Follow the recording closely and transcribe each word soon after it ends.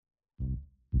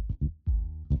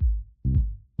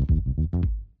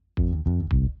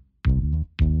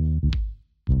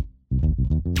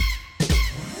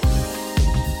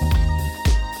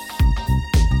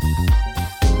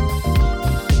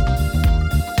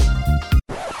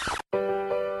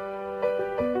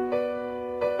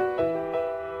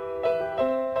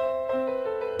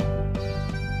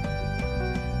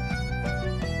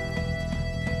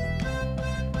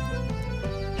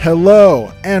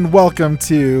Hello and welcome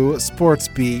to Sports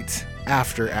Beat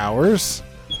After Hours.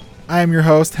 I am your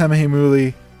host,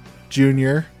 Hemahimuli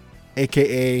Jr.,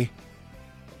 aka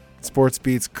Sports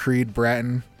Beat's Creed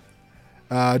Bratton.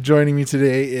 Joining me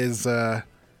today is the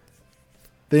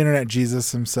internet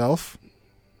Jesus himself,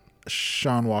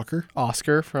 Sean Walker.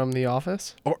 Oscar from The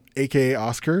Office. Or aka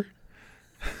Oscar.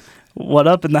 What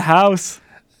up in the house?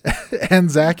 And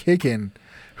Zach Hicken.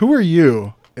 Who are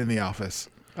you in The Office?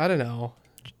 I don't know.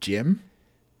 Jim?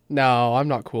 No, I'm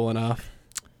not cool enough.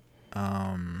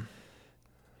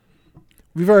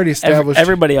 We've already established...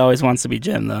 Everybody always wants to be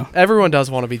Jim, though. Everyone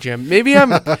does want to be Jim. Maybe I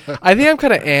think I'm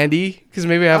kind of Andy, because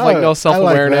maybe I have Oh, no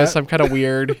self-awareness. that. I'm kind of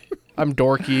weird. I'm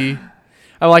dorky.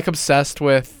 I'm like obsessed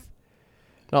with,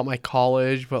 not my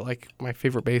college, but like my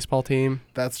favorite baseball team.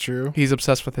 That's true. He's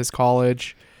obsessed with his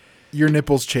college. Your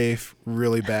nipples chafe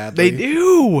really badly. They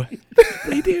do.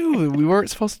 They do. We weren't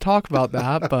supposed to talk about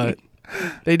that, but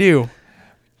they do.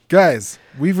 Guys,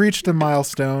 we've reached a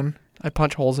milestone. I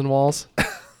punch holes in walls.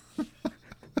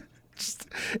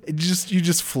 You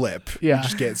just flip. Yeah. You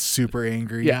just get super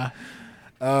angry. Yeah.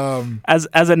 As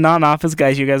a non-office guy,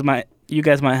 you guys might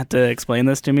have to explain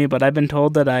this to me, but I've been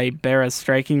told that I bear a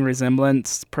striking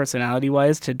resemblance,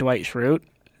 personality-wise, to Dwight Schrute.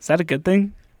 Is that a good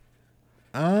thing?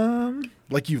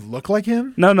 Like you look like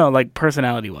him? No, like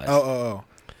personality-wise. Oh.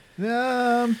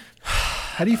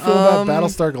 How do you feel about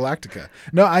Battlestar Galactica?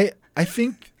 No, I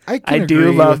think I can I do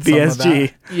agree love with some of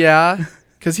BSG. Yeah.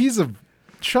 because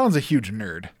Sean's a huge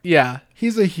nerd. Yeah.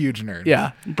 He's a huge nerd.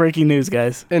 Yeah. Breaking news,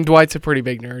 guys. And Dwight's a pretty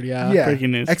big nerd, yeah. Breaking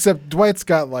news. Except Dwight's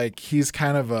got he's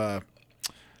kind of a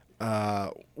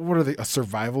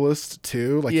survivalist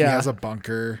too. Like he has a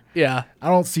bunker. Yeah. I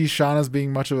don't see Sean as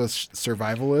being much of a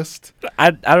survivalist.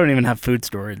 I don't even have food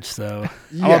storage, so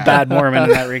I'm Yeah. a bad Mormon in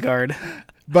that regard.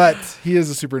 But he is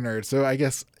a super nerd, so I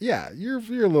guess you're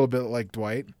a little bit like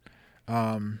Dwight.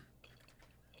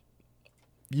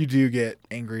 You do get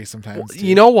angry sometimes. Too.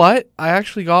 You know what? I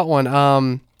actually got one.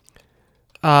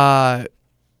 The guy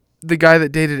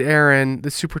that dated Aaron,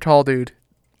 the super tall dude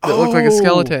that looked like a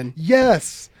skeleton.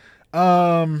 Yes.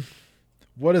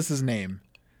 What is his name?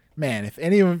 Man, if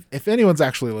anyone's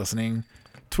actually listening,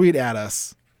 tweet at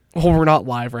us. Well, we're not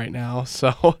live right now,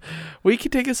 so we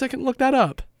can take a second and look that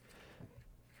up.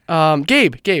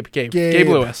 Gabe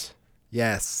Lewis.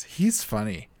 Yes, he's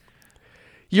funny.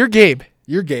 You're Gabe.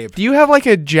 You're Gabe. Do you have like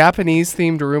a Japanese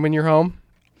themed room in your home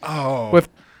Oh, with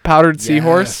powdered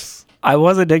seahorse? I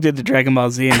was addicted to Dragon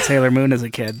Ball Z and Sailor Moon as a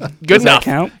kid. Good Does enough. that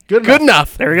count? Good Good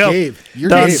enough. There we go. Gabe, you're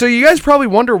Done. Gabe. So you guys probably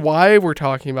wonder why we're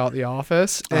talking about The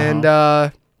Office, and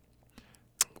well,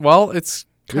 it's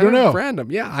We kind don't of know.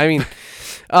 random. Yeah, I mean,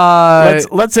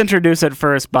 Let's introduce it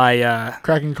first by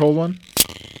Cracking cold one.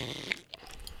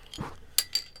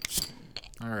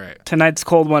 All right. tonight's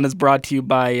cold one is brought to you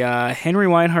by Henry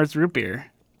Weinhardt's Root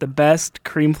Beer, the best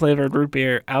cream-flavored root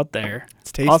beer out there.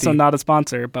 it's tasty. Also not a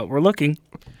sponsor, but we're looking.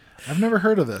 I've never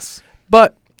heard of this.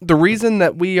 But the reason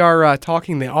that we are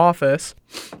talking The Office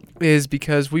is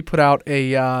because we put out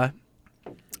a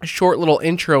short little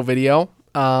intro video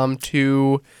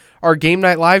to our Game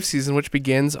Night Live season, which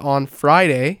begins on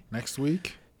Friday. Next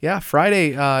week. Yeah,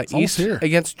 Friday almost East here.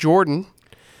 against Jordan.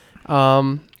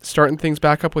 Starting things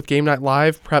back up with Game Night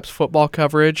Live, preps football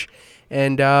coverage.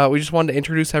 And we just wanted to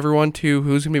introduce everyone to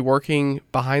who's going to be working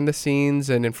behind the scenes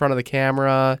and in front of the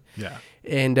camera. Yeah.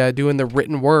 And doing the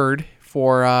written word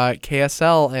for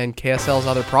KSL and KSL's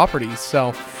other properties.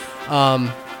 So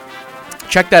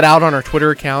check that out on our Twitter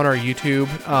account, our YouTube.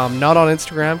 Not on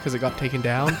Instagram because it got taken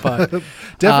down, but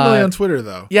Definitely on Twitter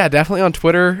though. yeah, definitely on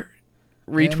Twitter.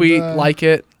 Retweet, And, like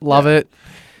it, love it.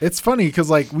 It's funny because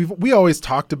we always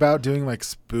talked about doing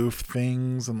spoof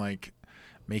things and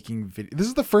making video. This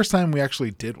is the first time we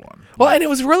actually did one. Well, and it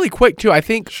was really quick too. I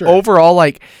think Sure. overall,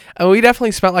 we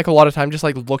definitely spent a lot of time just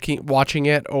watching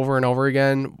it over and over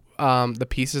again. The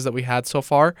pieces that we had so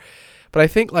far, but I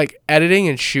think editing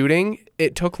and shooting,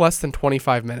 it took less than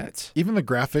 25 minutes. Even the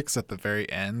graphics at the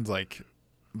very end,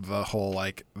 the whole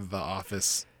The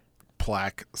Office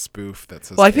plaque spoof that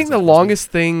says. Well, I think the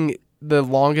longest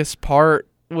part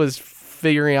was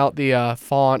figuring out the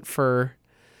font for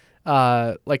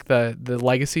the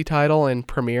legacy title in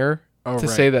Premiere to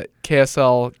say that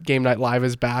KSL Game Night Live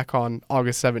is back on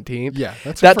August 17th. Yeah,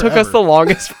 that took us the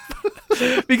longest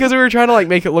because we were trying to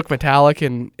make it look metallic,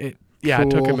 and it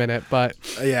took a Cool. minute, but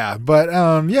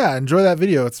enjoy that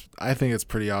video. I think it's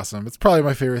pretty awesome. It's probably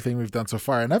my favorite thing we've done so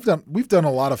far, and we've done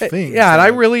a lot of things. yeah, and that I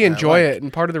really that enjoy like. it,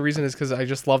 and part of the reason is because I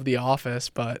just love The Office,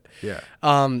 but Yeah,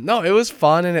 no, it was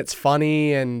fun and it's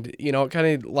funny, and it kind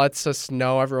of lets us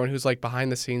know everyone who's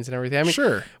behind the scenes and everything. I mean,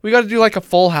 sure. we got to do a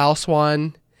Full House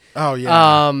one. Oh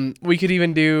yeah. We could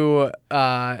even do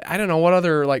I don't know what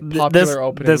other like popular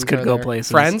openings. This could are go there?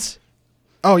 places. Friends.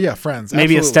 Oh yeah, Friends.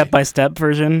 Maybe absolutely. a step-by-step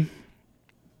version.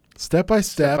 Step by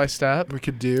Step by step. we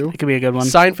could do. It could be a good one.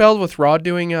 Seinfeld with Rod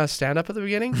doing stand up at the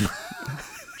beginning.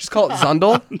 Just call it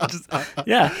Zundel.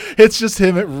 Yeah. It's just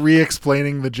him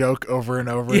re-explaining the joke over and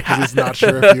over because he's not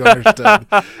sure if you understood.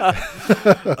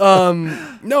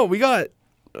 No, we got.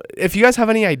 If you guys have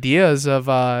any ideas of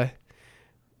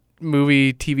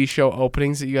movie, TV show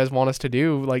openings that you guys want us to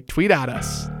do, like tweet at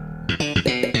us.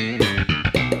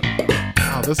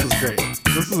 Oh, this is great.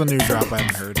 This is a new drop I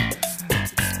haven't heard.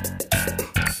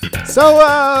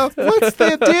 So, what's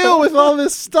the deal with all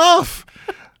this stuff?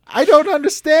 I don't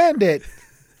understand it.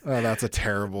 Oh, that's a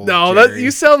terrible. No, Jerry. you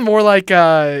sound more like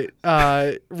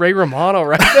Ray Romano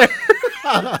right there.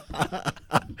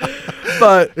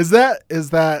 But Is that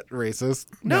racist?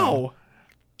 no,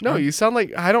 you sound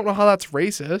like I don't know how that's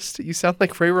racist. You sound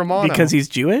like Ray Romano Because he's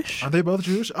Jewish? Are they both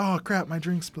Jewish? Oh crap! My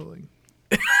drink's spilling.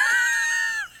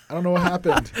 I don't know what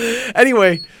happened.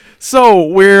 Anyway, so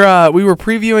we were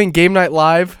previewing Game Night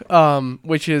Live,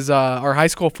 which is our high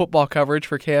school football coverage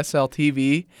for KSL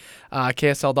TV,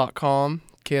 KSL.com,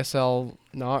 KSL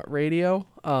not radio.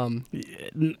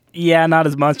 Yeah, not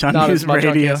as much on Not news as much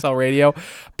radio. on KSL radio,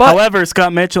 but However,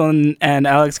 Scott Mitchell and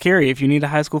Alex Carey, if you need a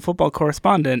high school football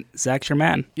correspondent, Zach's your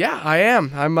man. yeah, I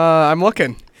am. I'm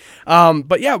looking.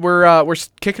 But yeah, we're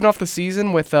kicking off the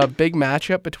season with a big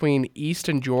matchup between East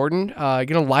and Jordan.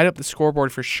 Gonna light up the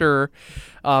scoreboard for sure.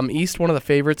 East, one of the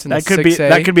favorites in That the could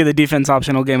 6A. be the defense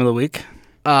optional game of the week.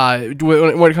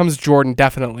 When it comes to Jordan,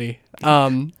 definitely.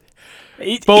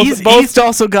 East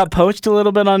also got poached a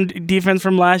little bit on defense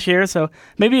from last year, so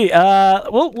maybe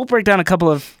we'll break down a couple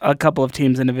of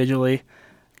teams individually,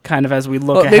 kind of as we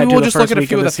look ahead maybe to we'll the just first look at a week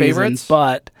few of of the the season. favorites.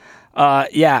 But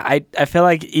yeah, I feel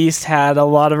like East had a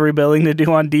lot of rebuilding to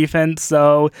do on defense,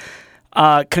 so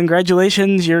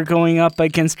congratulations, you're going up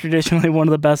against traditionally one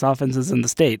of the best offenses in the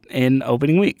state in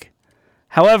opening week.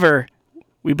 However,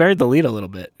 we buried the lead a little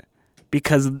bit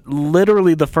because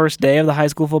literally the first day of the high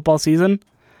school football season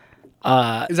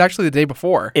is actually the day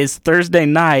before. is Thursday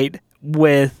night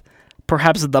with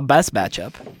perhaps the best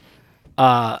matchup.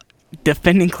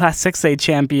 Defending Class 6A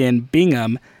champion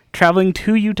Bingham traveling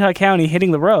to Utah County,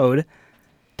 hitting the road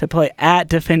to play at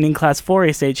defending Class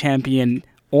 4A state champion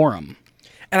Orem.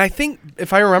 And I think,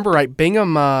 if I remember right,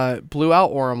 Bingham blew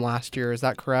out Orem last year. Is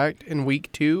that correct? In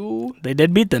week 2? They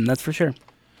did beat them, that's for sure.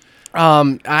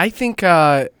 I think,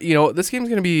 this game's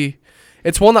going to be...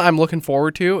 It's one that I'm looking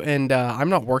forward to, and I'm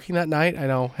not working that night. I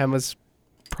know Hema's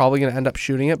probably going to end up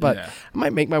shooting it, but I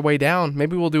might make my way down.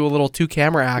 Maybe we'll do a little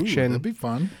 2-camera action. That'd be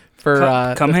fun. For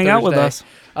come hang out with us.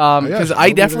 Because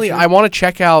I want to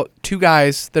check out 2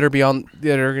 guys that are going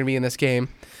to be in this game.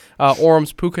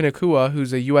 Orem's Puka Nakua,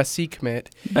 who's a USC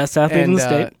commit. Best athlete in the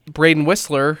state. Braden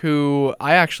Whistler, who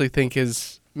I actually think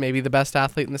is maybe the best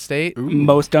athlete in the state. Ooh.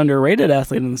 Most underrated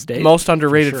athlete in the state. Most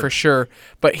underrated for sure.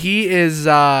 But he is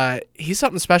he's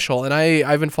something special, and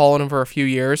I've been following him for a few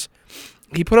years.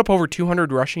 He put up over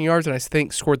 200 rushing yards and I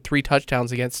think scored 3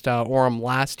 touchdowns against Orem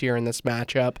last year in this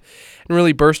matchup and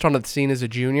really burst onto the scene as a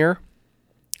junior.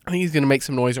 I think he's going to make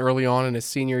some noise early on in his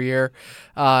senior year.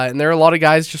 And there are a lot of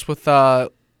guys just with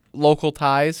local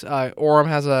ties. Orem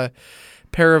has a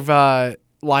pair of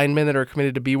linemen that are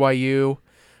committed to BYU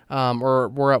or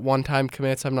were at one-time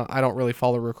commits. I don't really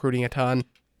follow recruiting a ton.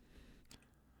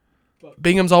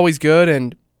 Bingham's always good,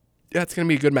 and it's going to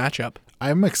be a good matchup.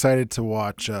 I'm excited to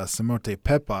watch Samote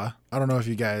Pepa. I don't know if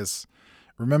you guys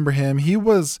remember him. He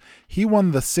won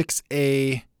the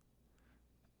 6A.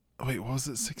 Wait, what was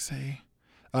it?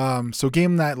 6A? So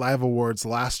Game Night Live Awards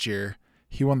last year,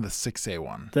 he won the 6A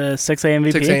one. The 6A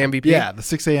MVP? 6A MVP? Yeah, the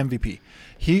 6A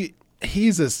MVP.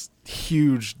 He's this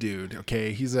huge dude,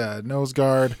 okay? He's a nose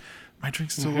guard. My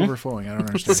drink's still overflowing. I don't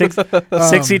understand.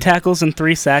 60 tackles and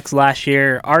 3 sacks last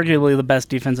year. Arguably the best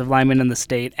defensive lineman in the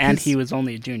state, and he was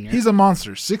only a junior. He's a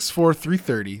monster. 6'4",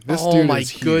 330. This dude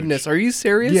is huge. Goodness. Are you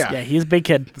serious? Yeah. He's a big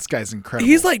kid. This guy's incredible.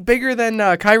 He's like bigger than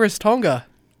Kairos Tonga.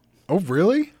 Oh,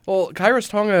 really? Well, Kairos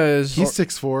Tonga is... He's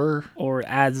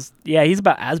 6'4". He's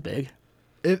about as big.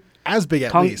 As big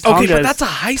at least. Okay, but that's a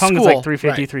high school. Tonga's like 350,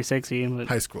 Right. 360. But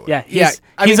High school. Yeah,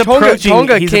 He's approaching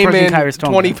Tonga he's came approaching in Kairos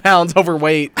Tonga. 20 pounds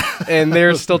overweight, and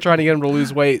they're still trying to get him to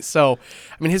lose weight. So,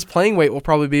 I mean, his playing weight will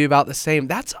probably be about the same.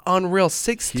 That's unreal.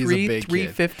 6'3", He's a big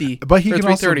 350. kid. But he or can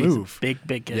also 330s. move.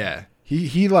 Big kid. Yeah.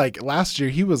 He like last year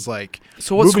he was like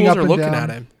So what moving schools up are and looking down. at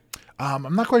him?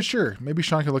 I'm not quite sure. Maybe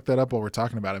Sean can look that up while we're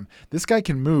talking about him. This guy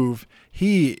can move.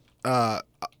 He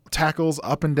tackles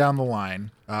up and down the line.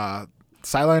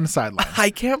 sideline to sideline. I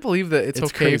can't believe that it's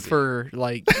okay crazy. for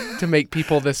like to make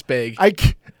people this big. I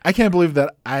can't believe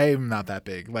that I'm not that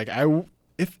big. Like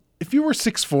if you were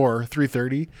 6'4",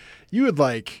 330, you would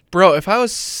like. Bro, if I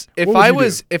was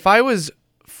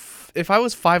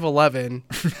 5'11",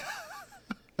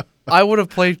 I would have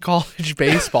played college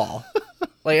baseball.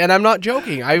 Like, and I'm not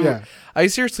joking. I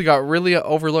seriously got really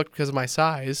overlooked because of my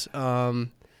size.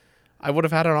 I would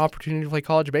have had an opportunity to play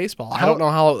college baseball. I don't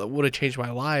know how it would have changed my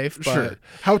life. But, Sure.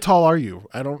 How tall are you?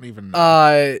 I don't even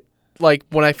know. like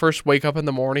when I first wake up in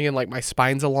the morning and like my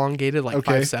spine's elongated, like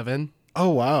Okay. 5'7". Oh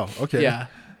wow. Okay. Yeah,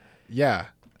 Yeah.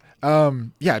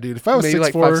 Yeah, dude. If I was maybe 6'4",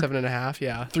 like 5'7.5".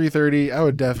 Yeah. 330, I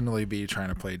would definitely be trying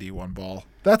to play D1 ball.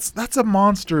 That's a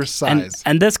monstrous size.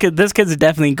 And this kid's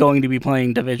definitely going to be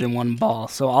playing Division I ball.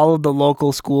 So all of the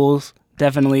local schools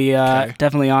definitely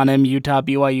on him. Utah,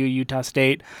 BYU, Utah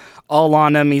State, all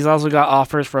on him. He's also got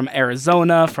offers from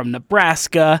Arizona, from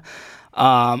Nebraska.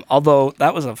 Although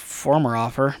that was a former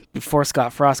offer before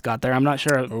Scott Frost got there. I'm not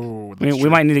sure. Oh, We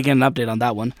might need to get an update on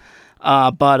that one.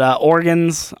 But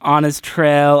Oregon's on his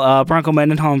trail. Bronco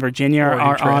Mendenhall and Virginia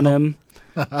are Trail. on him.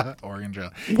 Oregon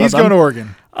Trail. He's going to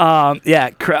Oregon.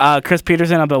 Chris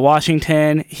Peterson up at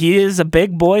Washington. He is a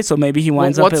big boy, so maybe he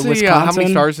winds up at Wisconsin. How many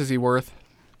stars is he worth?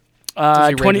 Does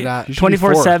he rate it at?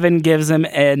 24/7 gives him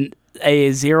a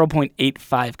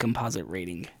 0.85 composite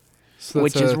rating, So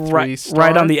which that's is a right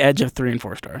 3-star? on the edge of 3 and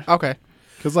 4 star. Okay,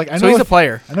 Because like I so know he's a if,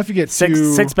 player. I know if you get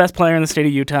Sixth best player in the state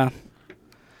of Utah.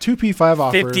 two P5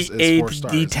 offers is 4 58th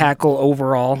stars. D tackle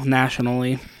overall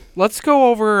nationally. Let's go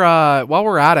over while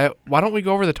we're at it. Why don't we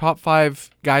go over the top 5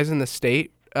 guys in the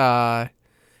state,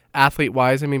 athlete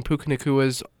wise? I mean, Puka Nakua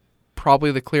is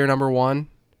probably the clear number 1.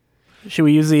 Should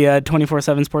we use the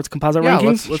 24/7 Sports composite Yeah,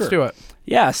 rankings? let's do it.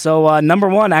 Yeah, so number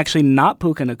 1, actually not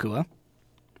Puka Nakua.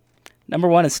 Number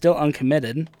 1 is still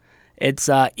uncommitted. It's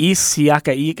East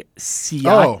Siaki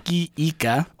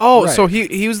Ika. Oh, Right. so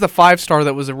he was the 5-star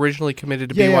that was originally committed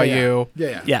to BYU,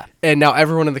 Yeah. and now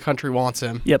everyone in the country wants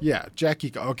him. Yep. Yeah,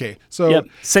 Jackie. Okay, so Yep.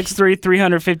 6'3",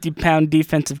 350-pound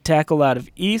defensive tackle out of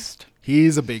East.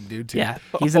 he's a big dude too. Yeah,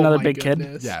 he's Oh another my big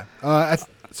goodness. Yeah.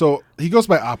 So he goes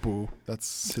by Apu.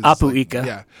 That's his, Apu like, Ika.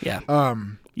 Yeah. Yeah.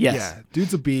 Yes. Yeah,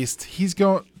 dude's a beast. He's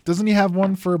going. Doesn't he have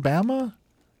one for Bama?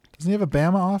 Doesn't he have a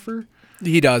Bama offer?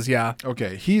 He does, yeah.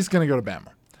 Okay, he's gonna go to Bama.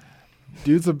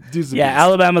 Dude's a beast.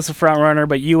 Alabama's a front runner,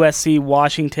 but USC,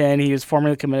 Washington, he was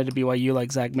formerly committed to BYU,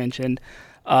 like Zach mentioned.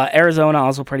 Arizona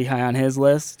also pretty high on his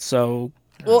list, so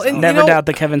Well, and never doubt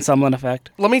the Kevin Sumlin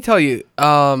effect. Let me tell you,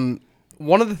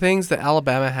 one of the things that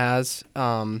Alabama has,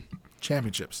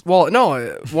 championships. well,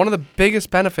 no, one of the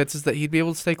biggest benefits is that he'd be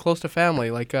able to stay close to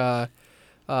family, like Brandon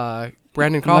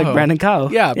Cajo. Like Brandon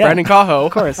Cajo. Yeah, Brandon Cajo,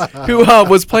 Of course. who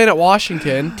was playing at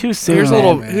Washington. Too soon. Here's a man.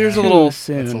 little, man. here's a Too little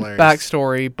soon. That's hilarious.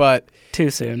 backstory, but Too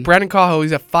soon. Brandon Cajo,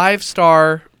 he's a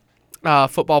 5-star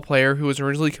football player who was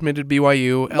originally committed to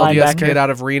BYU, LDS Linebacker. kid out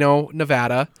of Reno,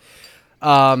 Nevada.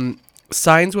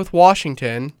 Signs with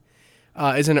Washington,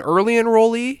 is an early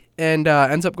enrollee, and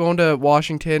ends up going to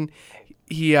Washington.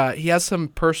 He has some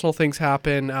personal things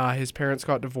happen. His parents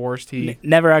got divorced.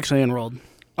 Never actually enrolled.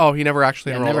 He never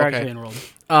actually enrolled. Never Okay. actually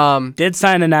enrolled. Did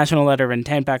sign a national letter of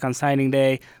intent back on signing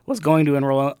day. Was going to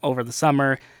enroll over the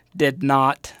summer. Did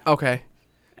not. Okay.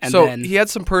 And so then he had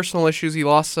some personal issues. He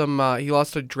lost some. He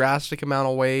lost a drastic amount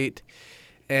of weight,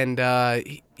 and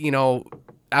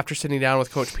after sitting down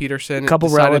with Coach Peterson, a couple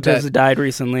decided relatives that- died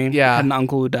recently. Yeah. Had an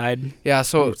uncle who died. Yeah,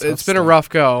 so Ooh, it's tough been a stuff. rough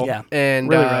go. Yeah, And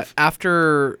really rough.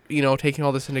 after, taking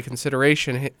all this into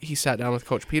consideration, he sat down with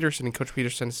Coach Peterson, and Coach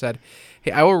Peterson said,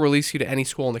 "Hey, I will release you to any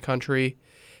school in the country."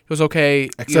 It was okay.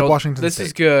 Except Washington This State.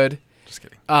 is good. Just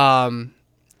kidding.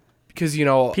 Because,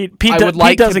 Pete, I would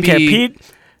like Pete doesn't to care. be...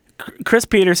 Chris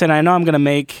Peterson, I know I'm going to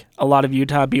make a lot of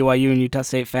Utah, BYU, and Utah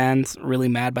State fans really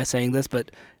mad by saying this,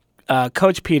 but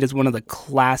Coach Pete is one of the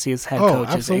classiest head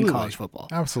coaches absolutely. in college football.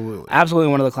 Absolutely. Absolutely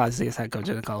one of the classiest head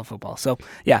coaches in college football. So,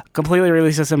 yeah, completely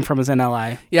releases him from his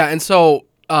NLI. Yeah, and so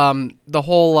the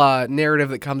whole narrative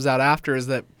that comes out after is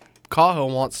that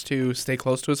Cajo wants to stay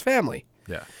close to his family.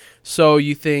 Yeah. So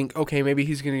you think, okay, maybe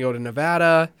he's going to go to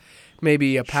Nevada,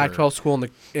 maybe a Pac-12 school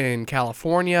in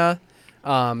California,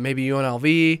 maybe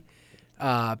UNLV,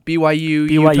 BYU, BYU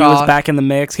Utah. was back in the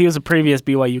mix. He was a previous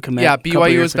BYU commit. Yeah, a couple BYU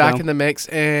years was back ago. in the mix,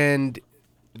 and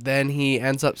then he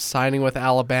ends up signing with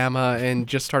Alabama and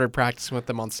just started practicing with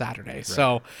them on Saturday.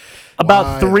 So,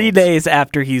 About 3 Wild. days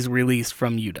after he's released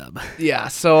from UW. yeah.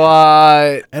 So,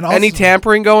 And any also-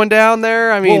 tampering going down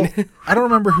there? I mean, Well, I don't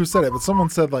remember who said it, but someone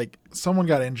said someone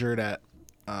got injured at.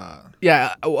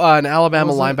 yeah, an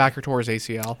Alabama What was it? linebacker tore his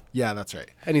ACL, Yeah, that's right.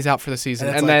 and he's out for the season.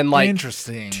 it's And then,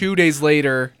 interesting. 2 days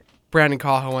later, Brandon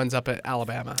Cajo ends up at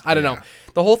Alabama. I don't know. Yeah.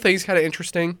 The whole thing's kind of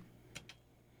interesting.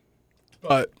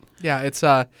 But, yeah, it's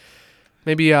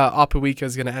maybe Apuika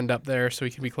is going to end up there so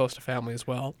he can be close to family as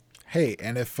well. Hey,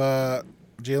 and if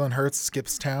Jalen Hurts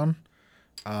skips town,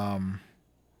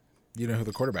 you know who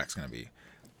the quarterback's going to be.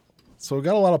 So we've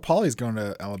got a lot of Polys going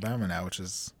to Alabama now, which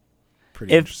is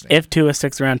pretty interesting. If Tua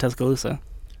sticks around Tuscaloosa,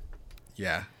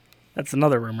 Yeah. that's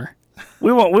another rumor.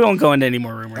 We won't go into any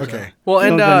more rumors. Okay. Well, We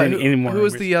and don't go into any more who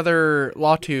was rumors. the other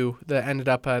Latu that ended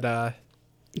up at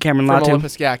Cameron from Latu,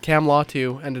 Olympus? Yeah, Cam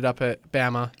Latu ended up at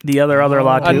Bama. the other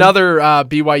Latu. Another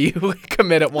BYU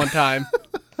commit at one time.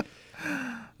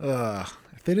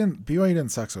 If BYU didn't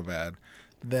suck so bad,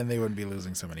 then they wouldn't be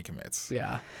losing so many commits.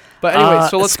 Yeah. But anyway,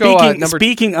 so let's go number.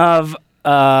 Speaking of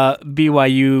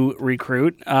BYU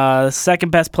recruit,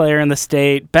 second best player in the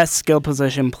state, best skill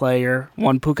position player,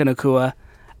 one Puka Nacua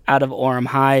out of Orem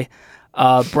High,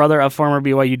 brother of former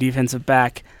BYU defensive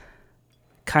back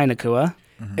Kai Nacua.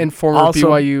 And former Also-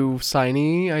 BYU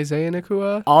signee Isaiah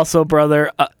Nakua. Also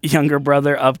younger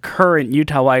brother of current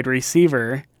Utah wide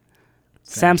receiver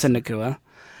Samson Nacua.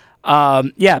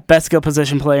 Best skill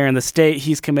position player in the state.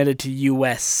 He's committed to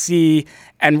USC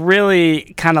and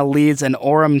really kind of leads an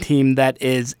Orem team that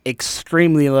is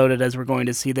extremely loaded, as we're going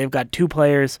to see. They've got 2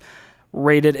 players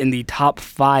rated in the top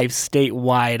 5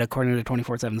 statewide, according to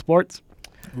 24/7 Sports.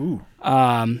 Ooh.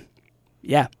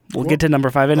 We'll get to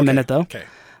number 5 in a minute, though. Okay.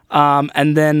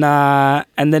 And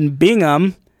then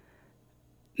Bingham,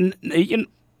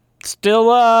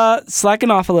 still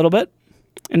slacking off a little bit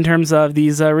in terms of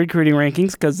these recruiting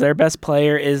rankings, because their best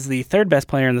player is the 3rd best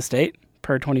player in the state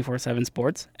per 24/7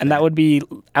 Sports, and that would be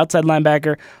outside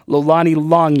linebacker Lolani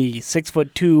Longy,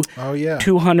 6'2", Oh, yeah.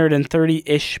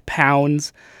 230-ish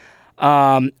pounds.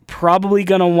 Probably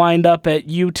gonna wind up at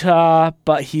Utah,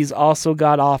 but he's also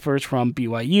got offers from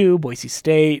BYU, Boise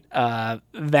State,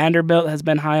 Vanderbilt has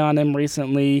been high on him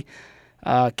recently,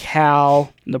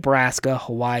 Cal, Nebraska,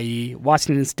 Hawaii,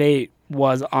 Washington State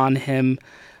was on him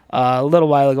a little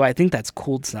while ago. I think that's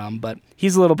cooled some, but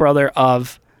he's a little brother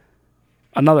of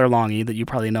another Longy that you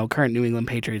probably know, current New England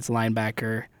Patriots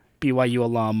linebacker, BYU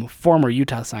alum, former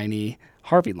Utah signee,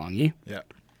 Harvey Longy. Yeah.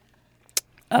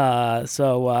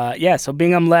 So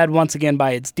Bingham led once again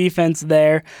by its defense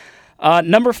there.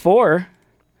 Number 4,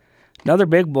 another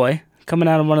big boy coming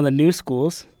out of one of the new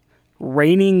schools,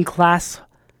 reigning class,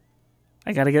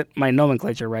 I got to get my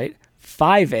nomenclature right,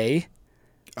 5A,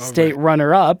 state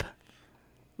runner-up,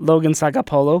 Logan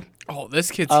Sagapolo Oh, this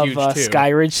kid's of huge too.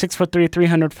 Skyridge, 6'3",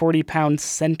 340-pound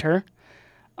center.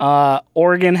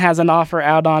 Oregon has an offer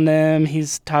out on him.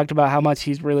 He's talked about how much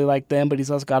he's really liked them, but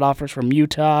he's also got offers from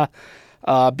Utah,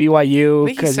 BYU. I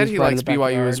think he 'cause said he's he brought in likes the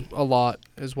BYU backyard. a lot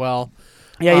as well.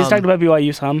 Yeah, he's talked about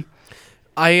BYU some.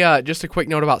 I just a quick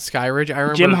note about Skyridge. I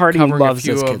remember Jim Hardy covering loves a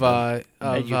few this kid, of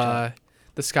at Utah.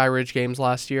 the Skyridge games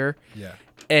last year, Yeah.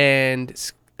 and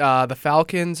the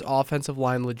Falcons' offensive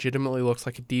line legitimately looks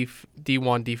like a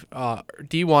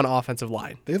D1 offensive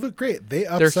line. They look great. They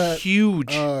They're upset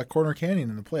huge. Corner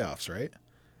Canyon in the playoffs, right?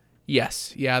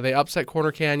 Yes, yeah, they upset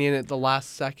Corner Canyon at the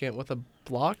last second with a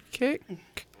block kick.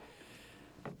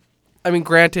 I mean,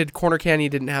 granted, Corner Canyon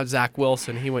didn't have Zach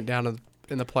Wilson. He went down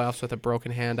in the playoffs with a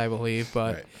broken hand, I believe.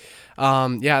 But,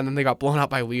 and then they got blown out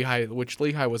by Lehigh, which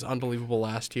Lehigh was unbelievable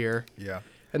last year. Yeah.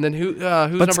 And then who's But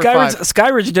number 5?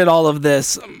 Skyridge did all of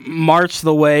this, marched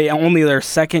the way, only their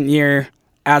second year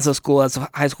as a school, as a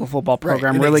high school football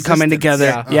program, in really coming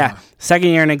existence. together. Yeah. Second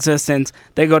year in existence.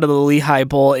 They go to the Lehigh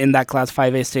Bowl in that Class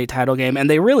 5A state title game, and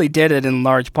they really did it in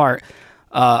large part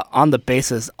on the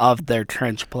basis of their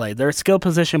trench play. Their skill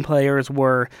position players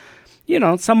were,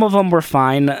 some of them were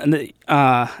fine.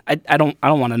 I don't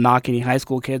want to knock any high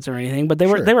school kids or anything, but they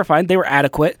were fine. They were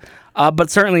adequate.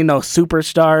 But certainly no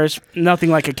superstars.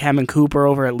 Nothing like a Cameron Cooper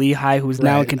over at Lehigh, who's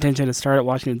now in contention to start at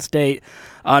Washington State.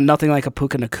 Nothing like a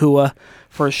Puka Nacua,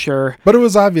 for sure. But it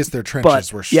was obvious their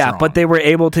trenches were strong. Yeah, but they were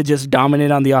able to just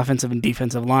dominate on the offensive and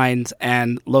defensive lines,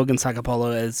 and Logan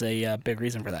Sagapolo is a big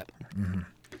reason for that. Mm-hmm.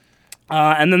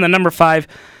 And then the number 5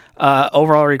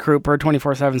 overall recruit per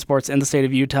 24/7 Sports in the state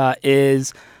of Utah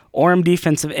is Orem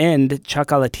defensive end Chuck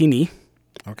Alatini.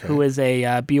 Okay. Who is a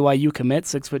BYU commit,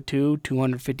 6'2",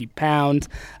 250 pounds.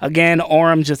 Again,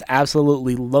 Orem just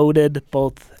absolutely loaded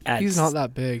both at... He's not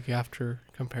that big after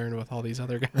comparing with all these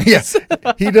other guys. Yes.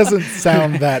 He doesn't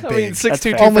sound that big. I mean,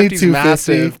 6'2", fair. Only 250 is 250.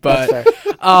 massive, but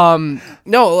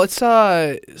no, let's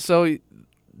so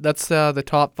that's the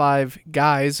top 5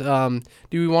 guys. Do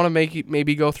we want to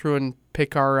maybe go through and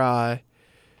pick our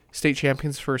state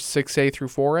champions for 6A through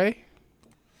 4A?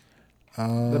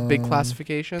 The big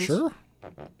classifications? Sure.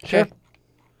 Okay.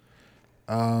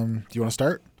 Do you want to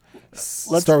start?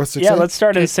 start with 6A? Yeah, let's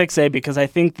start in 6A because I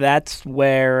think that's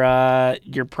where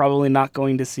you're probably not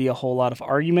going to see a whole lot of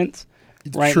arguments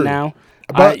right True. now.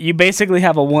 But You basically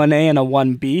have a 1A and a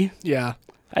 1B, Yeah.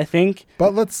 I think.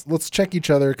 But let's check each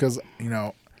other because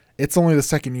it's only the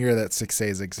second year that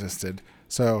 6A's existed,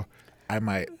 so I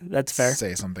might That's fair.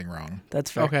 say something wrong.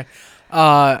 That's fair. Okay.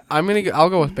 I'll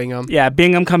go with Bingham. Yeah,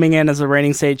 Bingham coming in as the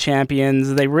reigning state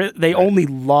champions. They only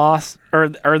lost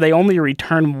or they only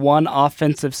returned one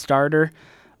offensive starter,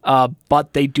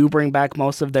 but they do bring back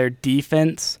most of their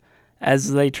defense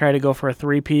as they try to go for a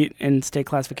three-peat in state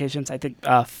classifications. I think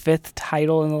fifth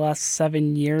title in the last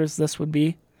 7 years this would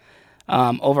be.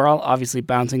 Overall, obviously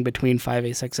bouncing between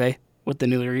 5A, 6A with the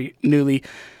newly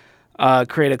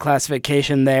created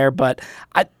classification there. But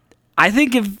I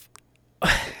think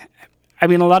a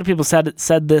lot of people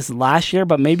said this last year,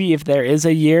 but maybe if there is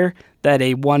a year that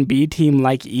a 1B team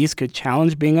like East could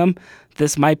challenge Bingham,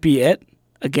 this might be it.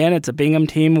 Again, it's a Bingham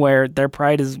team where their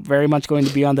pride is very much going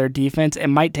to be on their defense. It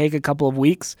might take a couple of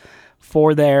weeks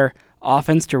for their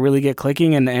offense to really get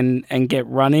clicking and get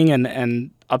running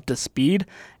and up to speed.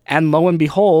 And lo and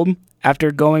behold,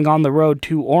 after going on the road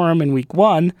to Orem in week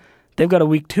 1, they've got a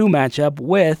week 2 matchup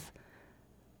with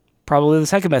probably the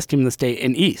second best team in the state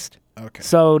in East. Okay.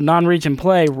 So non-region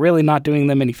play really not doing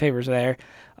them any favors there.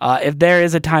 If there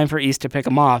is a time for East to pick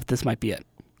them off, this might be it.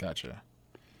 Gotcha.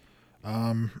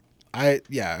 I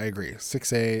agree.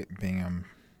 6A Bingham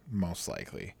most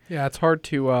likely. Yeah, it's hard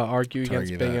to argue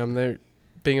against argue Bingham.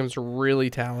 Bingham's really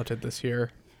talented this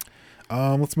year.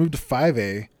 Let's move to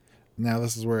 5A. Now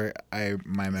this is where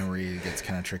my memory gets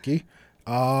kind of tricky.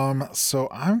 So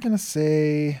I'm gonna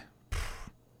say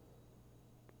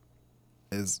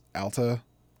is Alta.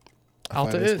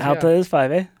 Alta is. Alta is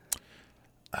 5A.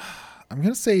 I'm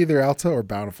gonna say either Alta or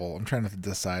Bountiful. I'm trying to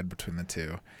decide between the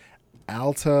two.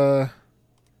 Alta.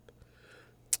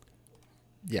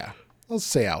 Yeah, let's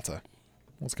say Alta.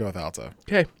 Let's go with Alta.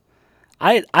 Okay.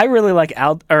 I really like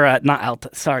not Alta.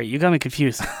 Sorry, you got me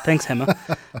confused. Thanks, Hema.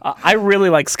 I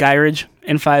really like Skyridge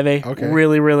in 5A. Okay.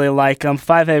 Really, really like them.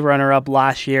 5A runner-up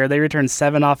last year. They returned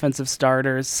 7 offensive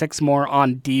starters, 6 more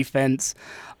on defense.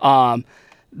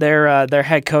 Their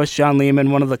head coach, John Lehman,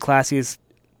 one of the classiest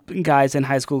guys in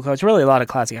high school coach. Really a lot of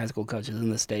classy high school coaches in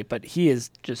the state, but he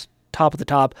is just top of the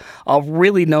top.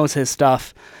 Really knows his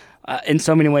stuff. In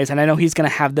so many ways, and I know he's going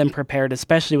to have them prepared,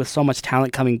 especially with so much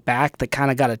talent coming back that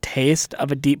kind of got a taste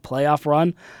of a deep playoff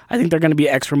run. I think they're going to be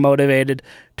extra motivated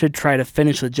to try to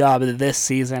finish the job this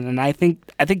season, and I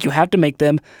think you have to make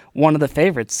them one of the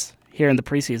favorites here in the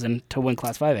preseason to win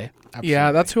Class 5A. Absolutely.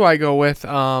 Yeah, that's who I go with.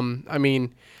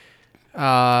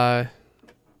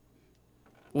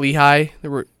 Lehigh,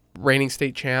 the reigning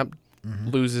state champ,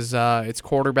 loses its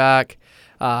quarterback.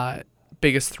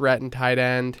 Biggest threat in tight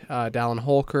end, Dallin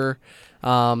Holker.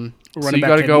 So you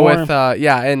got to go with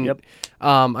Yep.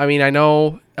 I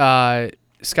know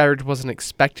Skyridge wasn't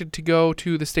expected to go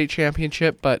to the state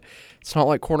championship, but it's not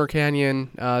like Corner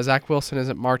Canyon. Zach Wilson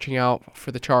isn't marching out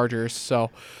for the Chargers, so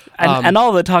and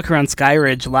all the talk around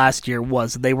Skyridge last year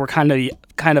was they were kind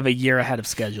of a year ahead of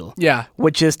schedule. Yeah,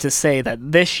 which is to say that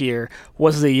this year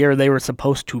was the year they were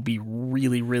supposed to be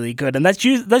really, really good, and that's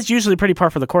usually pretty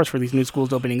par for the course for these new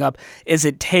schools opening up. Is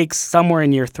it takes somewhere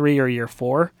in year 3 or year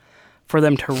 4 for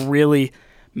them to really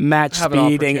match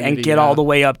speed and get all the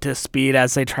way up to speed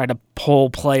as they try to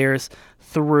pull players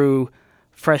through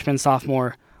freshman,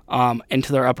 sophomore,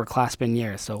 into their upperclassmen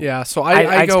years. So yeah, so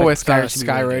I go with Skyridge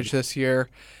Skyridge this year,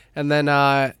 and then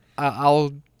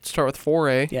I'll start with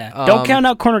 4A. Yeah, don't count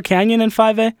out Corner Canyon in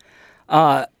 5A.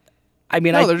 No,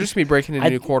 they're just going to be breaking in a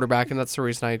new quarterback, and that's the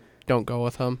reason I don't go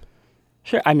with them.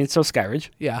 Sure, so Skyridge.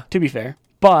 Yeah. To be fair,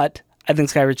 but I think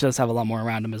Skyridge does have a lot more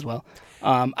around him as well.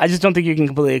 I just don't think you can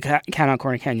completely count out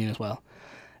Corner Canyon as well.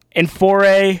 In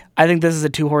 4A, I think this is a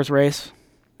 2-horse race.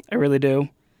 I really do.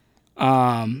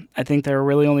 I think there are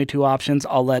really only 2 options.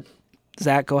 I'll let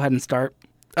Zach go ahead and start.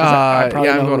 I'm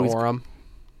going to Orem.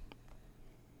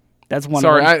 That's one.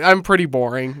 Sorry, of them. I'm pretty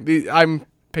boring. I'm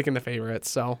picking the favorites,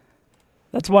 so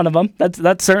that's one of them.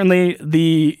 That's certainly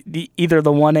the either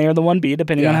the 1A or the 1B,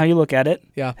 depending on how you look at it.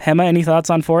 Yeah. Hema, any thoughts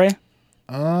on 4A?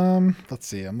 Let's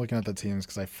see. I'm looking at the teams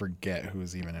because I forget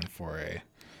who's even in 4A.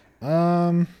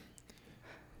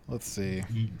 Let's see.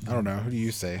 I don't know. Who do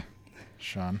you say,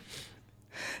 Sean?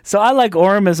 So I like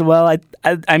Orem as well.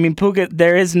 I mean, Puka,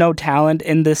 there is no talent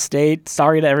in this state.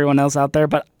 Sorry to everyone else out there,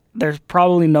 but there's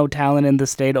probably no talent in the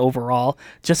state overall,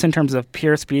 just in terms of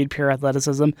pure speed, pure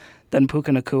athleticism, than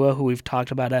Puka Nakua, who we've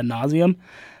talked about ad nauseum.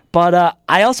 But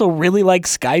I also really like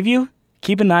Skyview.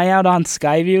 Keep an eye out on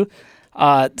Skyview.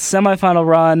 Semifinal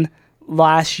run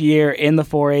last year in the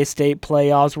 4A state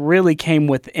playoffs, really came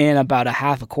within about a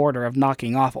half a quarter of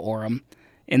knocking off Orem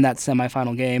in that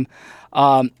semifinal game.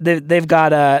 They've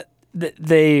got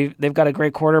a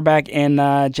great quarterback in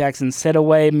Jackson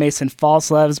Sidaway. Mason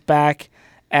Falslev's back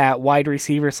at wide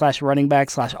receiver / running back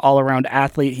 / all-around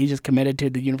athlete. He just committed to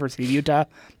the University of Utah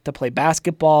to play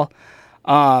basketball.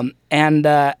 And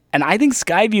I think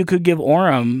Skyview could give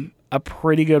Orem a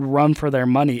pretty good run for their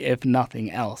money, if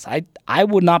nothing else. I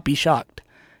would not be shocked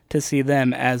to see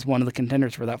them as one of the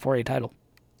contenders for that 4A title.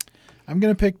 I'm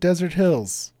going to pick Desert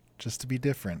Hills just to be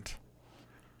different.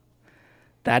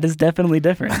 That is definitely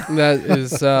different. That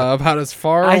is about as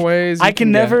far away as you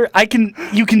can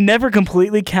get. You can never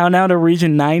completely count out a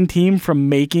Region 9 team from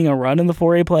making a run in the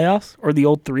 4A playoffs or the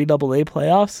old 3AA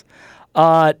playoffs.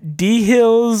 D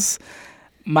Hills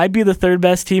might be the third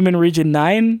best team in Region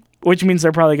 9, which means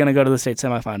they're probably going to go to the state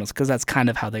semifinals because that's kind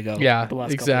of how they go. Yeah, the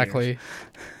last exactly.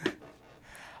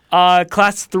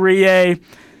 Class 3A.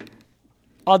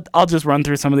 I'll just run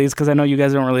through some of these because I know you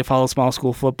guys don't really follow small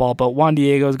school football, but Juan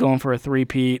Diego is going for a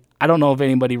 3-peat. I don't know if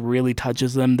anybody really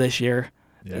touches them this year.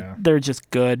 Yeah. They're just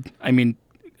good. I mean,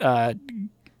 head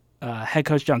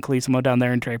coach John Calissimo down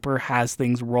there in Draper has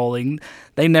things rolling.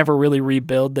 They never really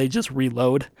rebuild. They just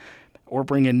reload or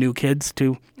bring in new kids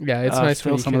to it's nice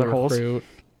fill when some you of can their holes. recruit.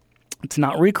 It's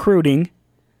not recruiting.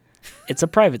 It's a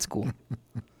private school.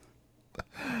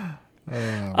 So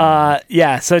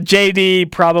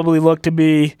JD probably looked to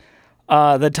be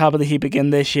the top of the heap again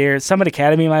this year. Summit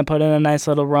Academy might put in a nice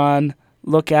little run.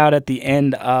 Look out at the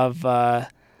end of How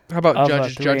about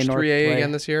Judge 3A 3A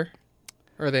again this year?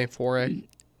 Or are they 4A?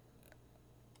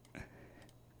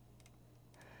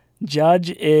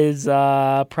 Judge is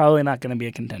probably not going to be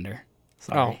a contender.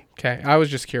 Sorry. Oh, okay. I was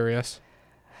just curious.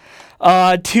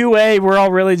 2A, we're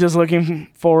all really just looking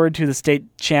forward to the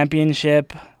state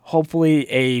championship. Hopefully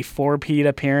a 4-peat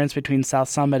appearance between South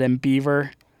Summit and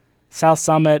Beaver. South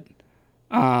Summit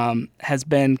has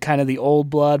been kind of the old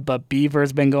blood, but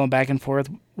Beaver's been going back and forth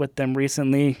with them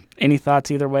recently. Any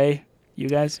thoughts either way, you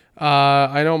guys?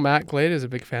 I know Matt Glade is a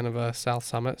big fan of South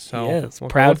Summit. So he is. We'll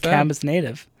Proud Camas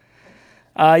native.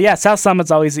 South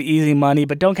Summit's always the easy money,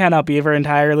 but don't count out Beaver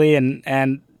entirely.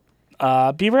 And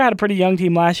Beaver had a pretty young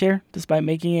team last year, despite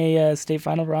making a state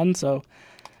final run, so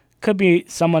could be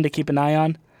someone to keep an eye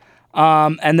on.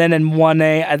 And then in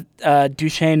 1A,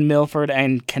 Duchesne, Milford,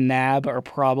 and Kanab are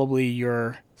probably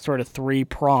your sort of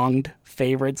three-pronged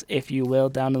favorites, if you will,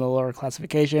 down in the lower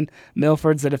classification.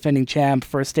 Milford's the defending champ,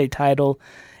 first state title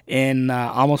in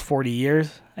almost 40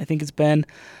 years, I think it's been.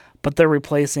 But they're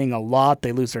replacing a lot.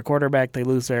 They lose their quarterback. They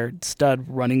lose their stud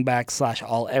running back /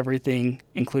 all everything,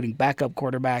 including backup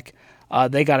quarterback.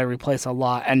 They got to replace a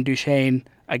lot. And Duchesne,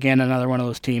 again, another one of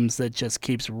those teams that just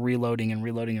keeps reloading and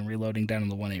reloading and reloading down in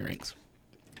the 1A ranks.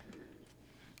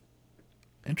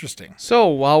 Interesting. So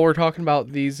while we're talking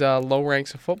about these low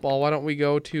ranks of football, why don't we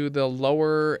go to the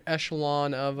lower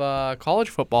echelon of college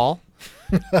football?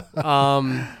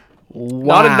 Not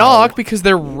a knock because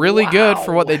they're really good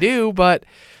for what they do, but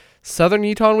Southern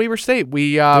Utah and Weber State.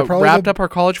 We wrapped up our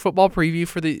college football preview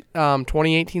for the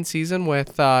 2018 season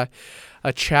with a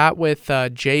chat with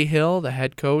Jay Hill, the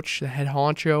head coach, the head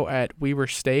honcho at Weber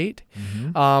State,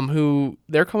 who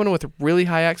they're coming in with really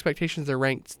high expectations. They're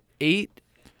ranked 8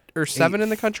 or 7 in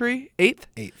the country. 8th?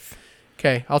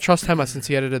 Okay, I'll trust Hema since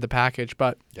he edited the package.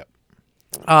 But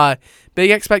big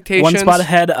expectations. One spot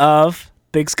ahead of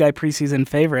Big Sky preseason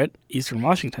favorite, Eastern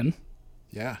Washington.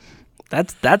 Yeah.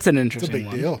 That's an interesting It's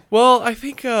a big deal. Well, I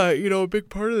think a big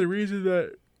part of the reason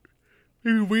that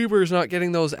maybe Weber's not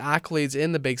getting those accolades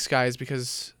in the Big Sky is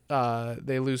because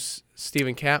they lose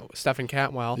Stephen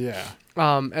Cantwell. Yeah.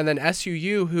 And then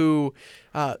SUU, who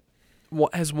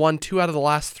has won 2 out of the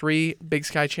last 3 Big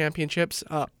Sky championships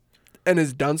and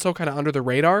has done so kind of under the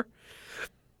radar.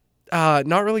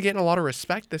 Not really getting a lot of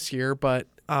respect this year, but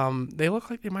they look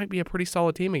like they might be a pretty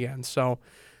solid team again. So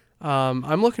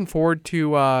I'm looking forward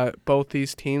to both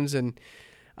these teams, and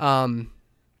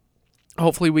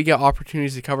hopefully we get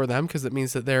opportunities to cover them because it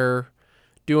means that they're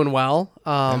doing well.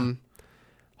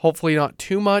 Hopefully not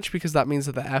too much because that means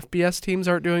that the FBS teams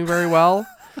aren't doing very well.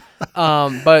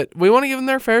 But we want to give them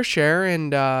their fair share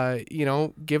and,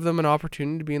 give them an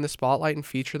opportunity to be in the spotlight and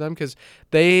feature them because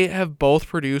they have both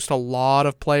produced a lot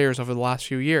of players over the last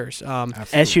few years.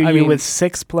 SUU with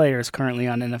 6 players currently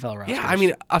on NFL rosters. Yeah, I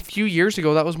mean, a few years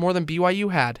ago, that was more than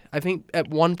BYU had. I think at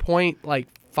one point,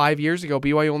 5 years ago,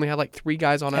 BYU only had 3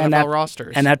 guys on NFL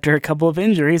rosters. And after a couple of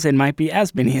injuries, it might be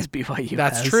as many as BYU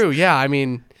That's has. true, yeah. I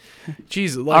mean,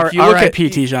 geez. You look at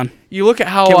Tijon. You look at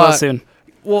how... Get well soon.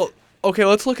 Well... Okay,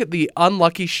 let's look at the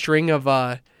unlucky string of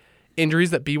injuries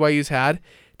that BYU's had.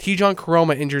 Tijon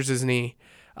Karoma injures his knee.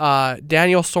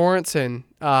 Daniel Sorensen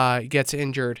gets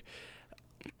injured.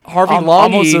 Harvey Longy,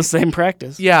 almost the same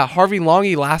practice. Yeah, Harvey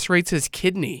Longy lacerates his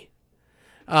kidney.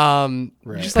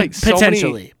 Just like so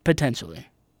potentially.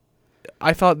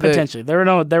 I thought that potentially there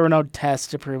were no tests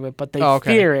to prove it, but they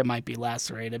fear it might be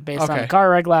lacerated based on a car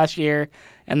wreck last year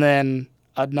and then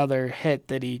another hit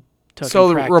that he took. So in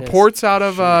the practice. reports out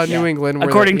of New England,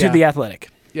 according to The Athletic.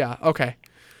 Yeah. Okay.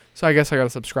 So I guess I gotta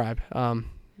subscribe.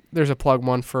 There's a plug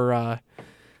one for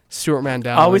Stuart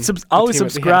Mandel. Always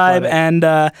subscribe and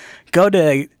go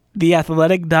to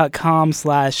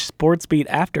theathletic.com/sportsbeat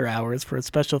after hours for a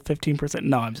special 15%.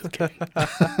 No, I'm just kidding.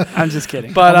 I'm just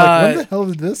kidding. But when the hell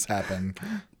did this happen?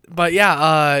 But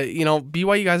yeah,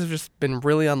 BYU guys have just been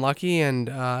really unlucky, and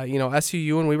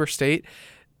SUU and Weber State,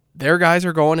 their guys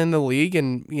are going in the league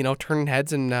and turning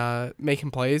heads and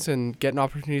making plays and getting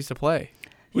opportunities to play.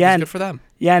 Which is good for them.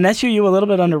 Yeah, and SUU a little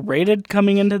bit underrated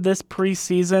coming into this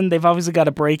preseason. They've obviously got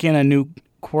to break in a new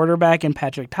quarterback in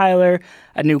Patrick Tyler,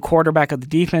 a new quarterback of the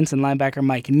defense and linebacker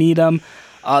Mike Needham.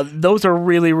 Those are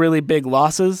really, really big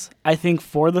losses, I think,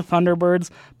 for the Thunderbirds,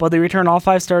 but they return all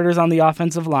 5 starters on the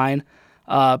offensive line.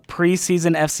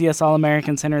 Preseason FCS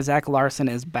All-American center Zach Larson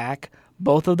is back.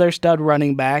 Both of their stud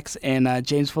running backs, and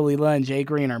James Falila and Jay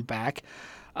Green are back.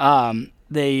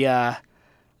 They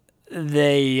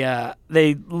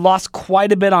lost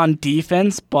quite a bit on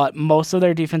defense, but most of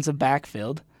their defensive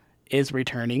backfield is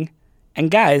returning. And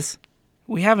guys,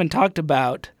 we haven't talked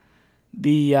about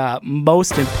the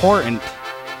most important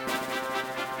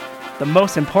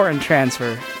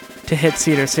transfer to hit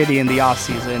Cedar City in the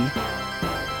offseason.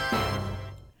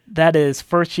 That is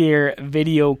first-year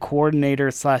video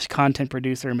coordinator / content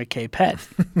producer McKay Pett,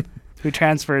 who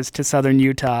transfers to Southern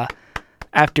Utah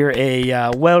after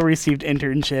a well-received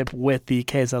internship with the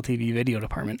KSL TV video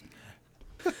department.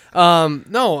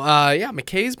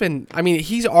 McKay's been. I mean,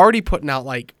 he's already putting out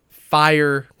like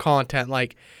fire content.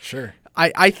 Like, sure.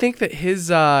 I think that his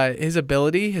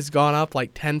ability has gone up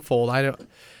like tenfold. I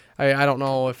don't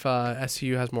know if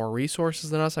SU has more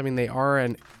resources than us. I mean, they are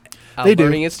a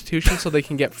learning institution, so they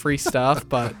can get free stuff.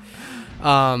 But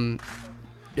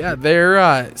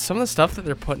they're some of the stuff that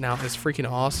they're putting out is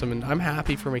freaking awesome, and I'm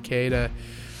happy for McKay to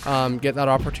get that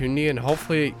opportunity, and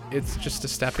hopefully it's just a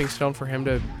stepping stone for him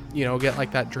to get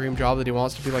like that dream job that he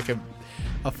wants to be like a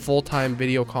full-time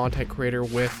video content creator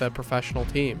with a professional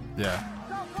team. Yeah.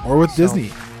 Or with Disney.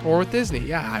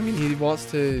 Yeah. I mean, he wants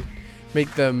to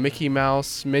make the Mickey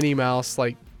Mouse, Minnie Mouse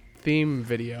like theme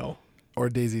video. Or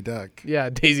Daisy Duck. Yeah,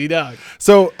 Daisy Duck.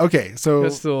 So, okay. So,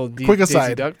 just a little quick aside.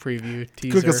 Daisy Duck preview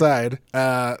teaser. Quick aside.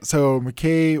 So,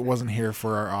 McKay wasn't here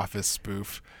for our Office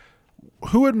spoof.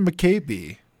 Who would McKay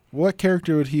be? What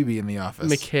character would he be in The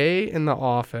Office? McKay in The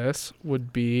Office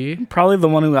would be... Probably the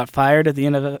one who got fired at the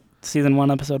end of Season 1,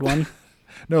 Episode 1.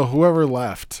 No, whoever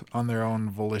left on their own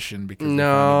volition because they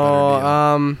found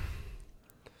a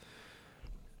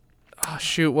better deal.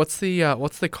 Shoot, what's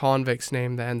the convict's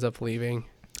name that ends up leaving?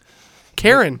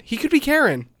 Karen. He could be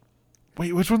Karen.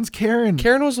 Wait, which one's Karen?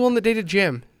 Karen was the one that dated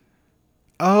Jim.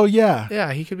 Oh, yeah.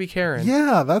 Yeah, he could be Karen.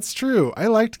 Yeah, that's true. I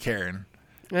liked Karen.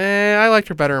 I liked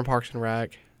her better in Parks and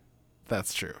Rec.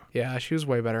 That's true. Yeah, she was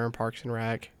way better in Parks and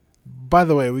Rec. By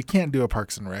the way, we can't do a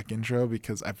Parks and Rec intro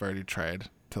because I've already tried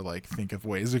to think of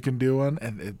ways we can do one,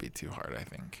 and it'd be too hard, I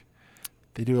think.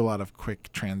 They do a lot of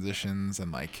quick transitions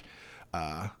and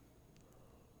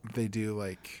they do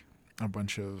a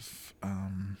bunch of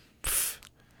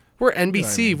we're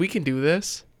NBC. We can do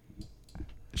this.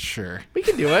 Sure. We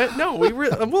can do it. No,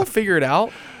 we'll figure it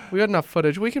out. We got enough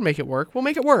footage. We can make it work. We'll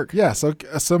make it work. Yeah, so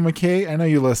McKay, I know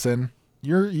you listen.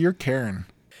 You're Karen.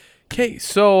 Okay,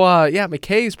 so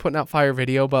McKay's putting out fire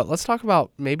video, but let's talk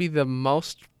about maybe the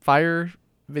most fire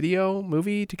video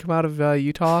movie to come out of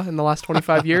Utah in the last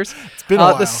 25 years. It's been a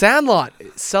while. The Sandlot,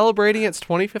 celebrating its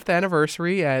 25th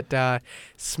anniversary at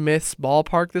Smith's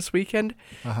Ballpark this weekend.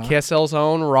 Uh-huh. KSL's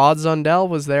own Rod Zundell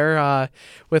was there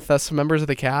with some members of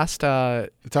the cast.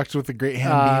 We talked with the great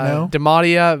Hambino.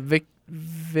 DiMattia,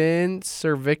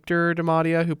 Victor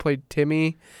DiMattia, who played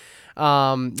Timmy.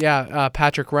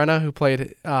 Patrick Renna, who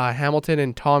played Hamilton,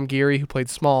 and Tom Geary, who played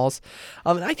Smalls.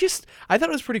 I thought it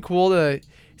was pretty cool to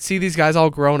see these guys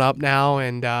all grown up now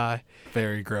and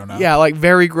very grown up. Yeah,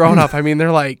 very grown up. I mean,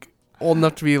 they're old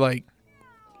enough to be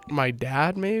my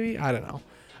dad, maybe. I don't know.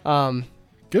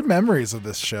 Good memories of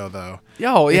this show, though.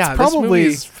 This movie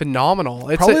is phenomenal.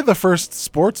 It's probably the first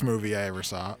sports movie I ever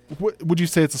saw. Would you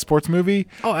say it's a sports movie?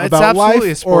 Oh, it's about absolutely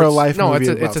life a sports or a life movie.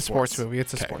 No, it's a sports movie.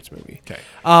 It's a sports movie. Okay.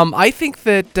 I think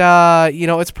that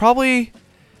it's probably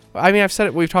I mean, I've said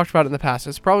it. We've talked about it in the past.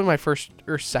 It's probably my first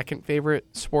or second favorite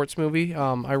sports movie.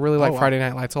 I really like Friday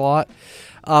Night Lights a lot.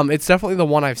 It's definitely the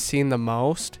one I've seen the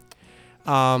most.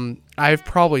 I've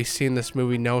probably seen this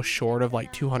movie no short of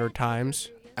like 200 times.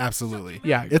 Absolutely.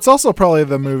 Yeah. It's also probably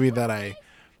the movie that I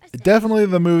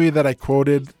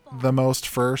quoted the most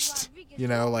first. You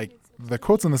know, like the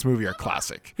quotes in this movie are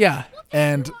classic. Yeah.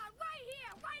 And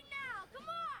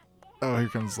oh, here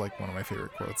comes like one of my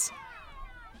favorite quotes.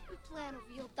 We plan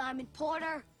a real diamond,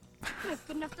 Porter. We're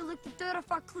good enough to lick the dirt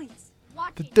off our cleats.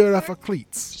 Watch The it, dirt off Porter. our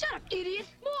cleats. Shut up, idiot.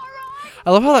 Moron.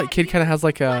 I love how that kid kind of has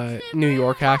like a New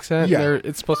York accent. Yeah.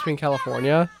 It's supposed to be in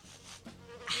California.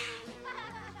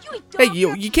 You eat Hey, dog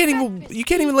you crap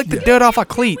can't even lick the dirt off our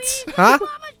cleats, huh? Mama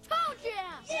told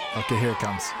ya. Okay, here it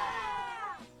comes.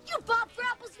 You bob for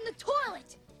apples in the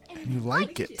toilet. And You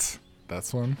like it.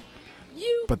 That's one.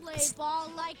 You But play this-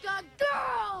 ball like a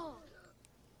girl.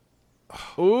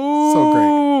 Ooh. So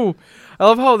great. I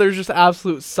love how there's just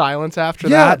absolute silence after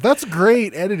Yeah, that. that's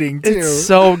great editing too. It's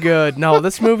so good. No,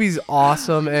 this movie's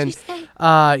awesome, and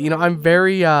I'm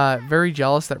very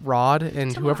jealous that Rod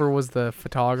and whoever was the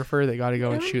photographer that got to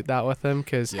go and shoot that with him,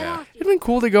 because Yeah. it'd been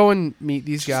cool to go and meet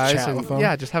these guys chat and with them.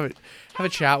 yeah, just have a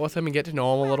chat with them and get to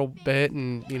know them a little bit,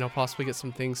 and possibly get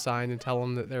some things signed and tell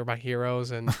them that they're my heroes.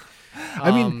 And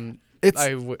I mean, it's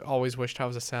I always wished I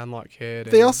was a Sandlot kid.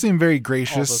 they and all seem very all those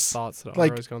gracious. thoughts that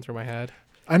like- are always going through my head.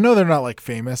 I know they're not like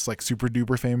famous, like super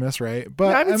duper famous, right? But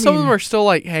Yeah, I mean, some of them are still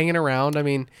like hanging around. I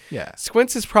mean, Yeah,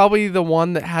 Squints is probably the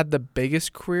one that had the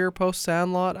biggest career post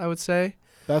Sandlot, I would say.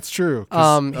 that's true.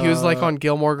 'cause, He was like on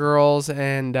Gilmore Girls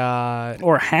and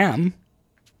Or Ham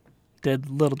did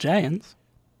Little Giants.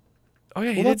 oh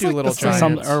yeah, he Well, did that's do like Little the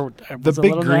same- Giants. Or The was it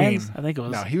Big Little Green. Giants? I think it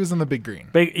was. No, he was in the Big Green.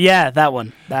 Yeah, that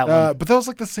one. That one. But that was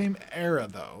like the same era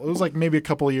though. It was like maybe a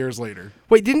couple of years later.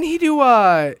 Wait, didn't he do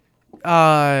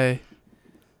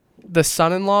the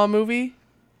Son-in-Law movie?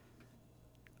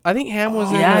 I think Ham was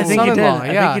in Yeah, I the think he did. Son-in-Law.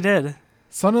 I Yeah. think he did.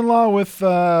 Son-in-law with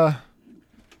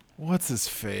what's his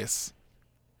face?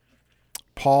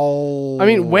 Paul. I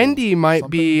mean, Wendy might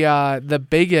be the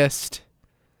biggest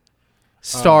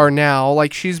star now.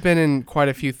 Like, she's been in quite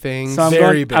a few things. So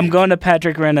Very I'm big. going to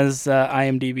Patrick Renna's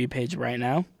IMDb page right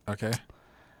now. Okay.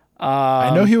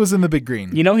 I know he was in the Big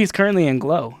Green. You know he's currently in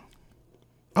Glow.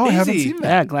 Oh, I haven't Is he? seen that.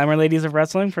 Yeah, Glamour Ladies of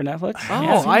Wrestling for Netflix. Oh,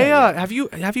 Yeah. seen that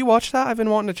have you watched that? I've been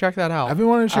wanting to check that out. I've been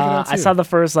wanting to check it out too. I saw the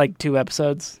first like 2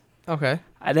 episodes. Okay.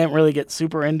 I didn't really get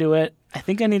super into it. I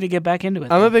think I need to get back into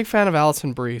it. I'm though. a big fan of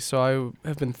Alison Brie, so I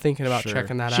have been thinking about Sure.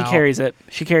 checking that She out. carries it.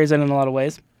 She carries it in a lot of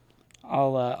ways.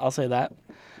 I'll say that.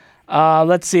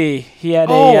 Let's see. He had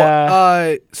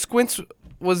Squints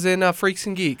was in Freaks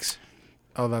and Geeks.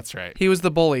 Oh, that's right. He was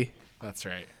the bully. That's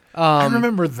right. I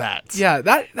remember that. Yeah,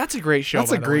 that's a great show.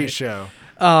 That's by a the great way. show.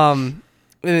 And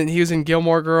then he was in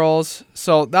Gilmore Girls.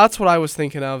 So that's what I was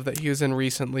thinking of that he was in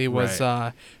recently was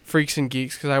Right. Freaks and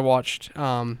Geeks, because I watched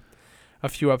a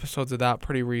few episodes of that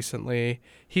pretty recently.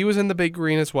 He was in The Big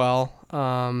Green as well.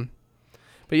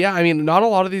 But yeah, I mean, not a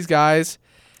lot of these guys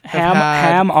have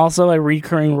had... Ham also a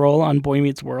recurring role on Boy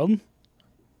Meets World.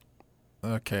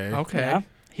 Okay. Okay. Yeah.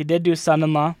 He did do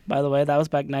Son-in-Law, by the way. That was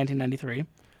back 1993.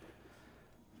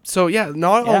 So yeah,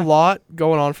 not Yeah. a lot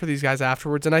going on for these guys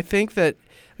afterwards, and I think that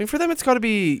for them it's got to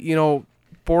be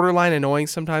borderline annoying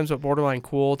sometimes, but borderline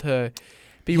cool to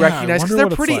be Yeah, I recognized, because wonder they're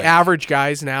what it's pretty like. average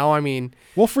guys now. I mean,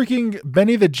 Well, freaking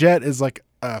Benny the Jet is like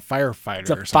a firefighter. It's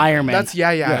a or something. fireman. that's yeah,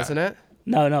 Yeah. isn't it?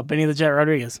 No, Benny the Jet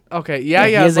Rodriguez. Okay, Yeah,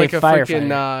 yeah, he it's is a like a firefighter.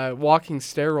 freaking walking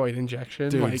steroid injection.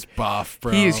 Dude's like buff,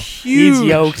 bro. he is huge. He's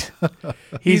yoked.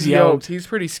 He's yoked. yoked. He's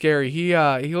pretty scary. He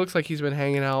looks like he's been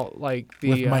hanging out like the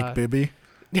with Mike Bibby.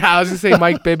 Yeah, I was gonna say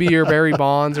Mike Bibby or Barry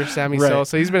Bonds or Sammy Right.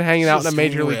 Sosa. He's been hanging out in a Just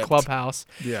major league ripped. clubhouse.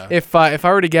 Yeah. If I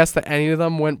were to guess that any of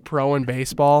them went pro in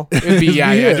baseball, it'd be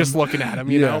yeah, him. just looking at him,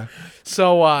 you Yeah. know.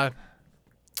 So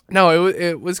no,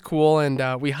 it was cool, and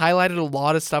we highlighted a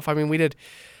lot of stuff. I mean, we did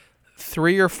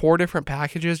 3 or 4 different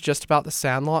packages just about the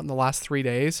Sandlot in the last 3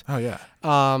 days. Oh yeah.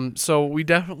 So we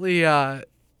definitely,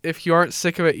 if you aren't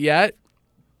sick of it yet,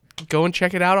 go and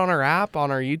check it out on our app,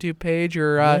 on our YouTube page,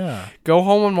 or Yeah. go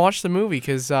home and watch the movie,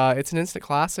 because it's an instant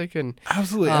classic, and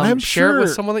Absolutely. And I'm share sure it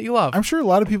with someone that you love. I'm sure a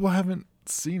lot of people haven't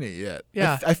seen it yet.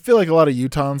 Yeah. I feel like a lot of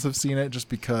Utahns have seen it just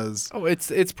because. Oh,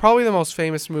 it's probably the most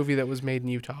famous movie that was made in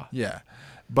Utah. Yeah.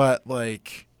 But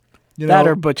like, That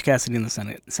or Butch Cassidy and the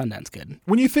Sundance Kid.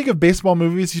 when you think of baseball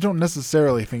movies, you don't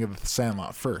necessarily think of The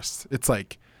Sandlot first. It's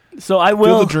like So I Field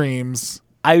will of Dreams.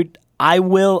 I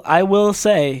will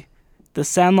say The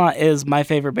Sandlot is my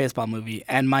favorite baseball movie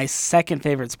and my second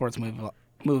favorite sports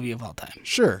movie of all time.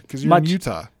 Sure, because you're Much- in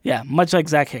Utah. Yeah, much like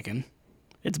Zach Hicken.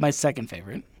 It's my second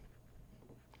favorite.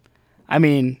 I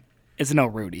mean, it's no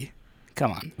Rudy.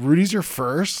 Come on. Rudy's your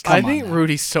first? I think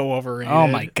Rudy's so overrated. Oh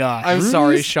my gosh. I'm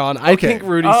sorry, Sean. I Okay. think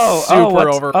Rudy's super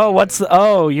over.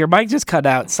 Your mic just cut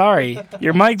out. Sorry.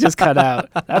 Your mic just cut out.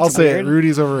 That's I'll say weird. it.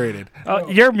 Rudy's overrated. Oh,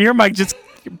 your mic just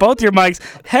both your mics.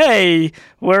 Hey,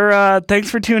 we're thanks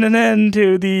for tuning in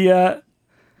to the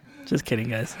just kidding,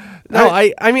 guys. No,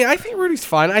 I mean I think Rudy's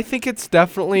fine. I think it's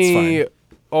definitely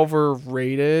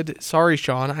overrated. Sorry,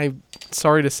 Sean. I'm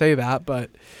sorry to say that, but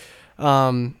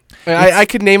I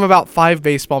could name about 5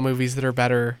 baseball movies that are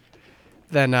better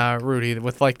than Rudy,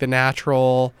 with like The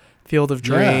Natural, Field of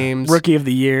Dreams, Rookie of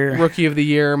the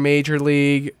Year, Major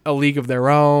League, A League of Their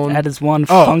Own, That is one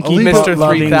funky Mr.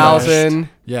 loving 3000.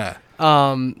 Yeah.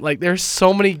 Like there's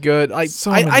so many good. Like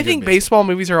So many I good think baseball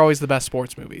movies are always the best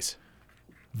sports movies.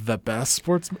 The best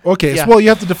sports? Okay, Yeah. so, well, you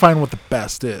have to define what the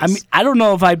best is. I mean, I don't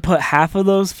know if I'd put half of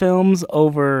those films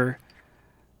over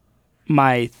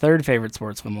my third favorite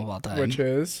sports film of all time, Which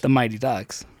is The Mighty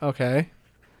Ducks. okay.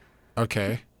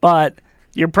 Okay. But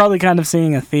you're probably kind of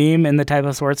seeing a theme in the type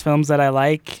of sports films that I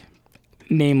like,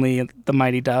 namely The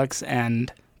Mighty Ducks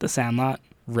and The Sandlot.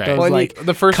 Right. Those, Well, like,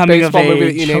 the first coming of baseball movie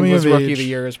that you age. named Coming was of Rookie age. of the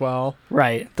Year as well.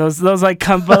 Right. Those like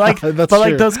but like That's but like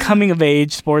true. those coming of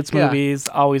age sports Yeah. movies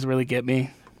always really get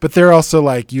me. But they're also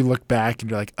like, you look back and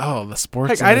you're like, oh, the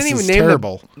sports Heck, in I this didn't is even name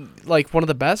terrible. Like one of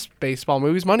the best baseball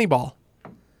movies, Moneyball.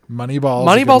 Moneyball.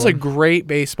 Moneyball's a great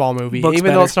baseball movie, Book's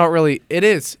even though better. it's not really. It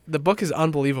is. The book is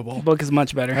unbelievable. The book is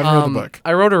much better. I've read the book.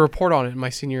 I wrote a report on it in my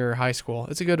senior year of high school.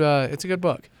 It's a good. It's a good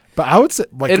book. But I would say,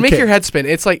 like, It'd make okay, your head spin.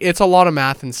 It's like it's a lot of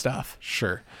math and stuff.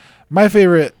 Sure. My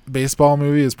favorite baseball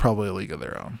movie is probably A League of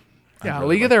Their Own. I Yeah,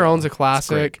 really League like of Their that Own's one. a It's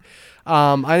classic. great.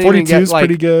 I didn't even 42 get is like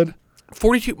pretty good.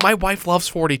 42. My wife loves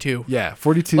 42. Yeah,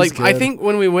 42 is Like good. I think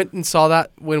when we went and saw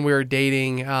that when we were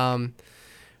dating,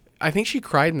 I think she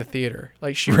cried in the theater.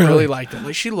 Like she really liked it.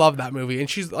 Like she loved that movie, and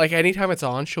she's like, anytime it's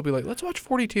on, she'll be like, "Let's watch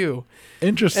 42."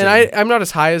 Interesting. And I'm not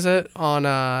as high as it on.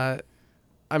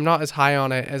 I'm not as high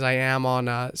on it as I am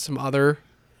on some other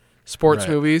sports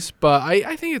Right. movies, but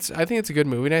I think it's a good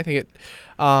movie, and I think it,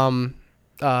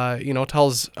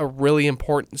 tells a really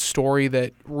important story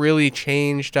that really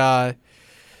changed it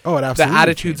the absolutely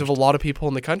attitudes changed. of a lot of people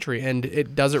in the country, and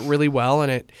it does it really well,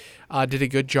 and it did a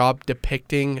good job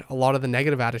depicting a lot of the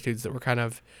negative attitudes that were kind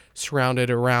of surrounded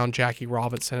around Jackie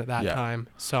Robinson at that Yeah. time.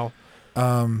 So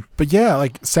But yeah,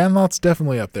 like Sandlot's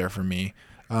definitely up there for me.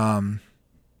 And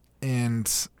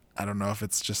I don't know if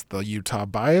it's just the Utah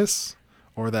bias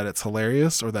or that it's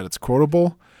hilarious or that it's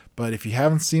quotable, but if you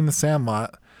haven't seen The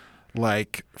Sandlot,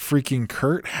 like freaking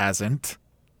Kurt hasn't.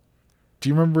 Do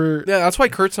you remember? yeah, that's why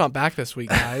Kurt's not back this week,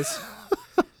 guys.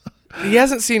 He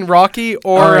hasn't seen Rocky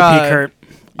or R.I.P. Kurt.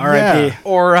 R.I.P. Yeah.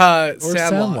 or Sandlot.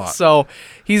 Sandlot. So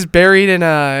he's buried in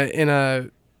a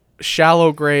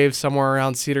shallow grave somewhere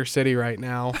around Cedar City right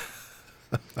now.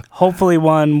 Hopefully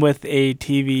one with a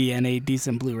TV and a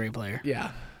decent Blu-ray player.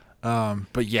 Yeah.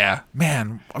 But yeah,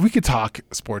 man, we could talk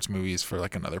sports movies for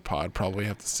like another pod. Probably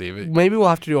have to save it. Maybe we'll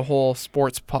have to do a whole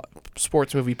sports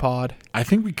movie pod. I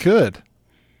think we could.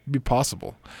 It'd be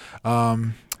possible.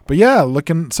 But yeah,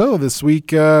 so this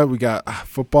week we got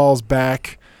football's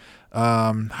back.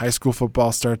 High school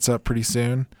football starts up pretty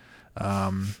soon.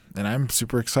 And I'm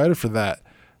super excited for that.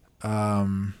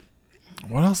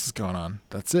 What else is going on?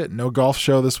 That's it. No golf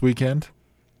show this weekend.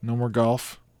 No more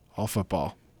golf. All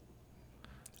football.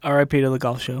 R.I.P. to the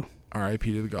golf show.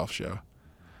 R.I.P. to the golf show.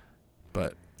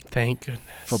 But Thank goodness.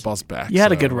 football's back. You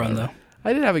had a so good run, whatever. though.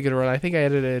 I did have a good run. I think I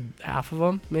edited half of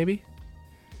them, maybe.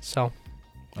 So, All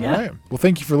Yeah. right. Well,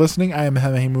 thank you for listening. I am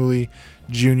Hemahimuli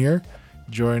Jr.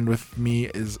 Joined with me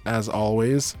is, as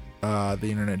always, the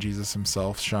internet Jesus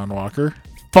himself, Sean Walker,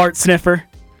 Fart sniffer.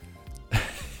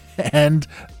 and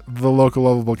the local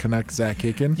lovable connect, Zach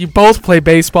Hicken. you both play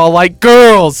baseball like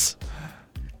girls.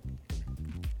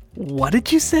 What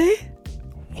did you say?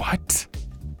 What?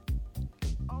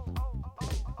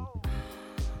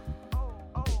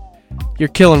 You're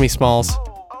killing me, Smalls.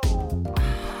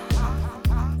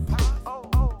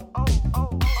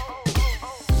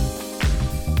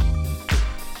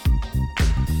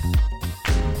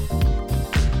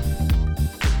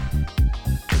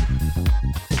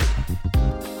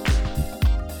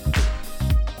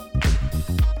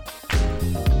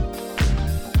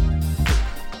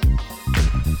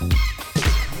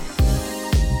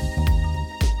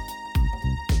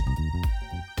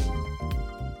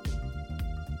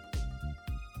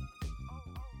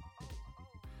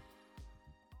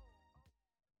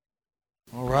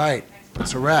 All right.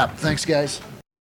 That's a wrap. Thanks, guys.